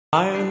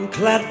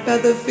Ironclad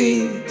feather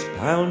feet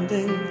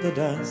pounding the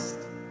dust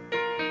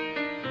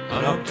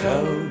on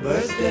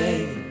October's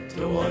day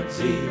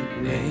towards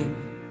evening.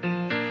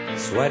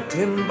 Sweat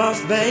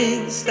embossed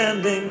veins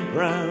standing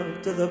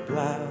proud to the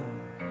plow.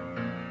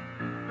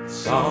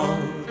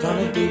 Salt on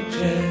a deep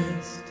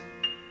chest,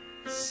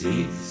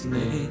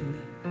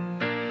 seasoning.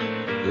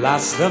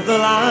 Last of the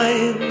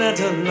line at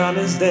an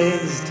honest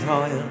day's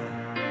toil,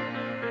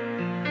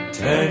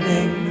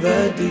 turning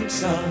the deep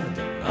sod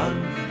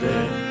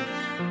under.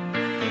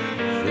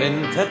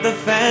 Flint at the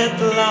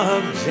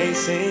fetlock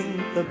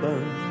chasing the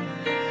bone.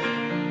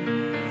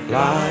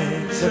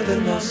 Flies at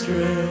the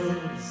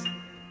nostrils,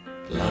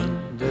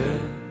 plunder.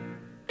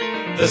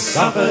 The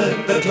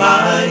Suffolk, the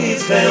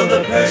Clydesdale,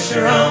 the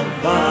Percheron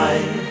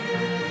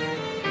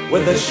vie,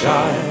 with the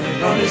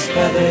shire on his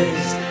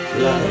feathers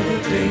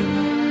floating,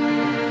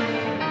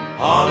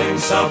 hauling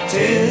soft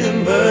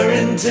timber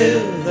into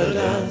the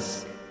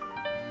dusk,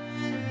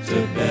 to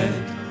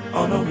bed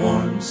on a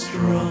warm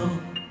straw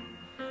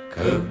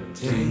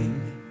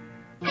coating.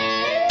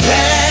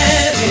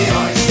 Heavy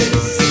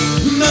horses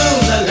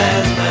move the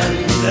land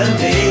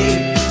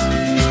underneath.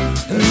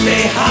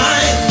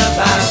 Behind the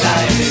bow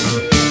diving,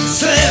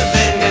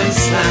 slipping and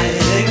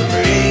sliding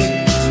free.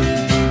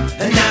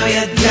 And now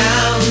you're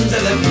down to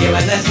the view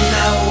and there's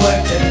no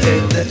work to do.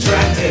 The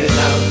tractor's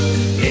out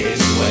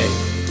his way.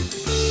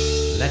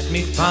 Let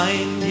me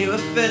find you a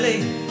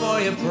filly for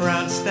your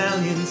proud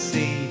stallion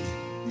seed,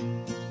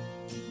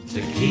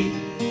 to keep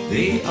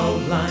the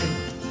old line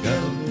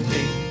going,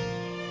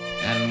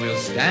 and we'll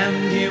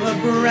stand you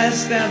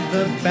abreast at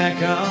the back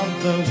of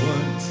the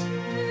woods,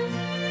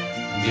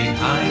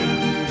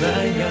 behind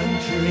the young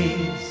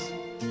trees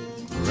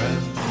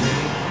growing,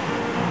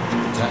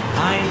 to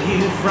hide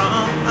you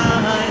from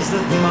eyes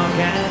that mock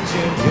at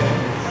your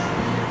girth,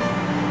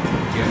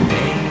 your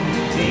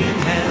 18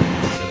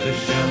 hands to the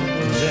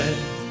shoulder.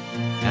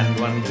 And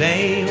one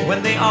day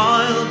when the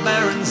oil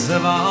barons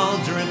have all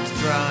dripped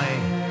dry,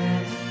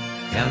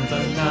 and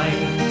the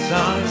nights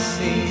are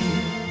seen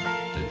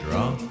to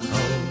draw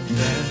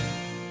colder,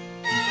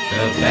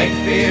 they'll beg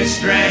for your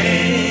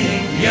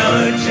strength,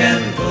 your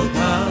gentle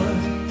power,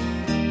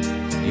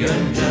 your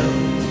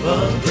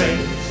noble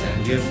grace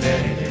and your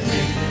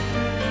bearing,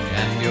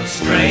 and you'll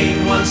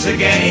strain once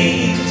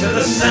again to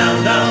the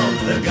sound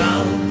of the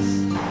gulls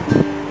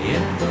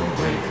in the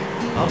wake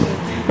of a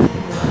deep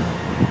line.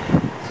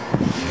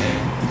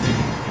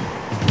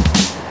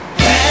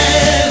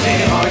 Heavy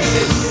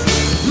horses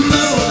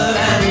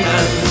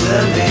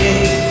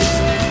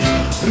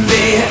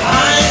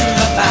behind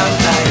the bow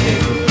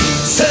diving,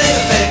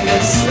 slipping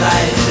and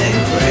sliding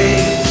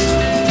free.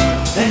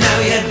 And now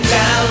you're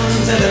down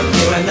to the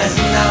view and there's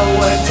no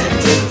work to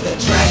do. The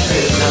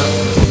tractor's on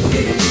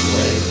his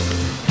way.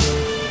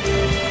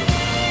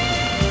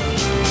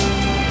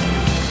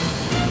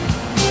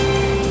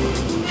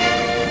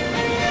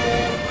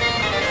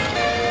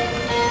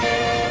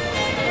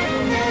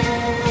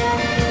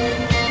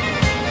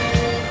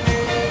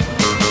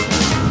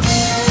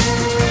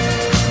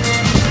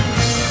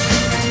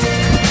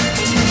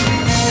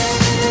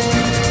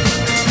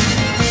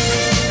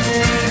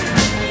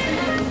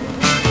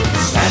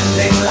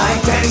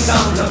 Like tanks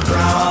on the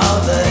brow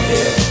of the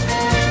hill,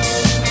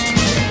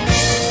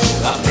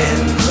 up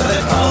into the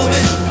cold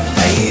wind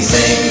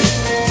facing,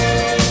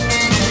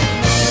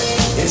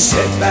 in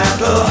stiff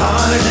battle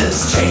harness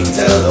chained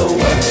to the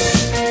work,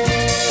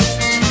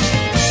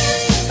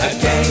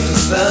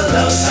 against the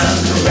low sun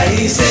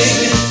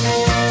racing.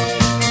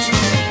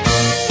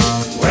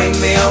 Bring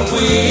me a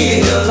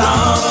wheel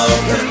of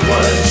open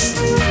woods,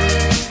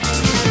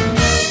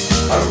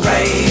 a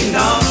rain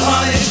of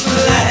polished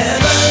leather,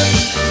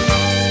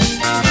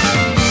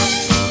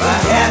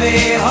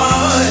 heavy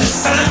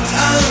horse and a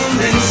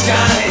tumbling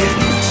sky,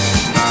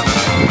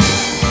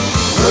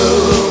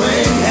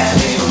 brewing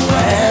heavy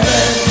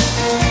weather.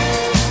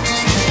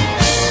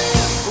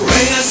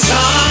 Ring a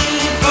song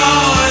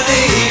for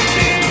the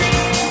evening,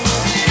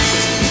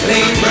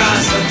 clean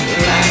brass and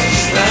flash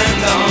the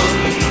dawn,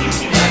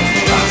 like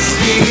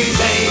frosty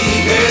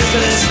acres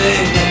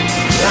glistening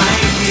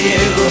like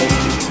you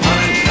on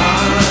a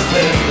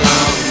carpet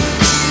lawn.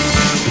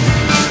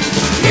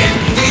 In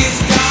these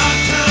dark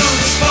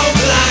towns folk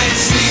lie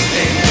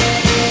sleeping,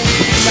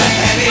 the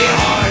heavy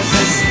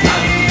horses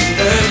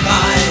thunder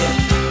by,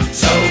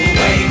 so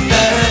wake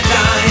the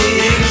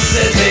dying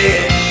city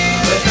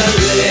with the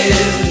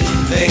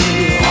living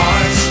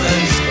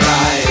horseman's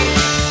cry.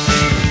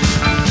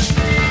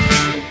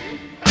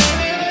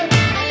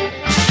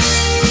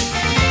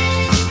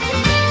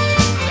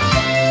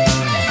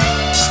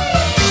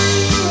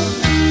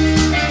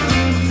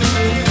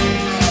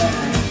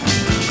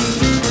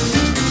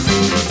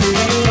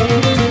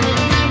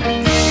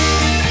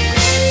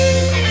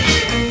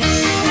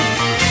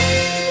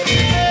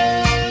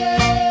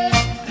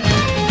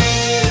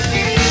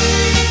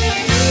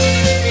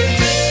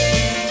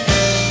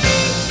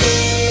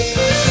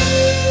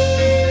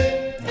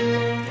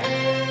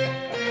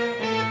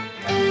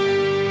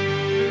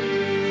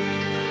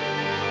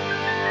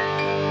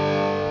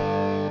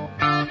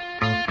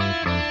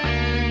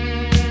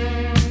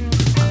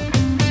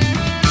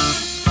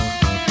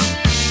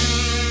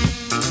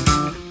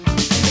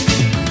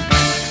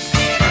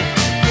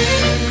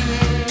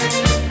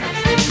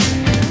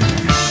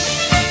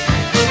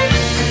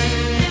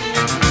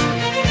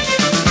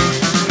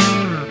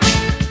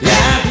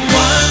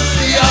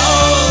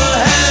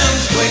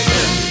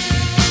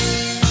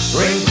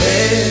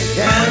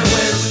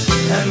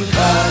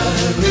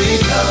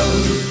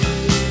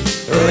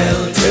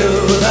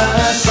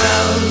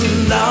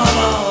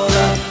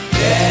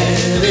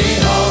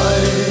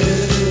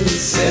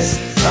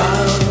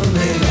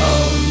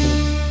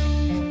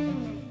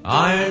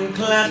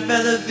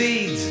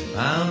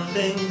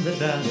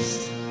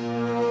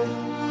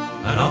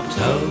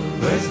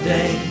 October's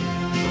day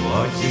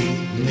towards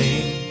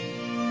evening,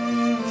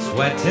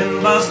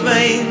 sweating boss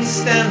main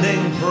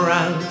standing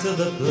proud to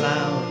the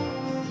plough.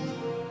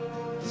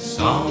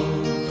 Salt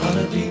on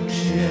a deep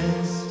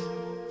chest,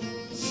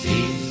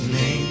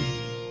 seasoning.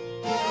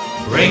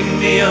 Bring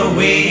me a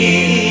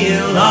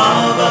wheel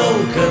of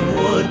oaken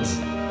wood,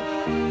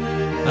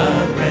 a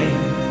ring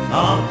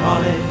of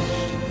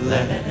polished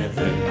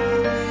leather,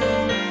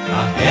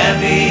 a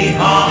heavy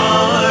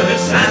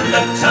horse and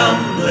a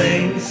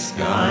tumbling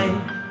sky,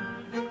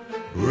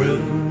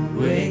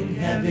 brewing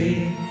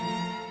heavy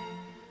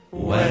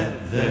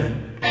weather.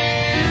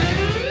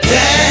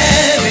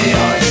 Heavy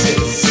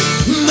horses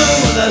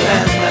move the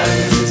land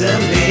under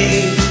me,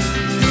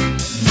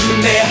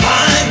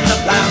 behind the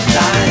plough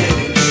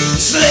side,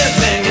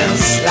 slipping and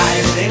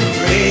sliding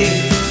free.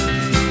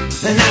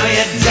 And now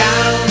you're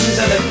down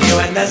to the view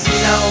and there's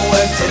no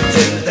work to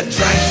do. The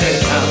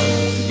tractor's on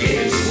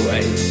its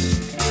way.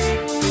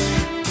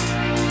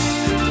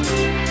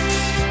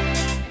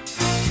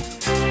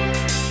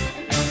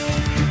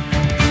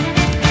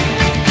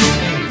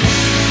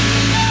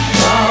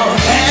 Oh,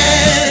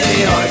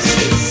 heavy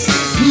horses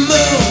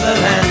move the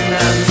land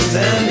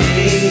under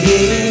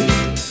me,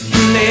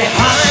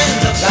 behind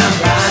the plough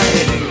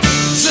riding,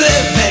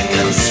 slipping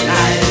and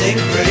sliding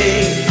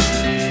free.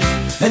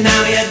 And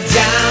now you're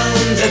down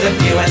to the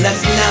view and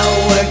there's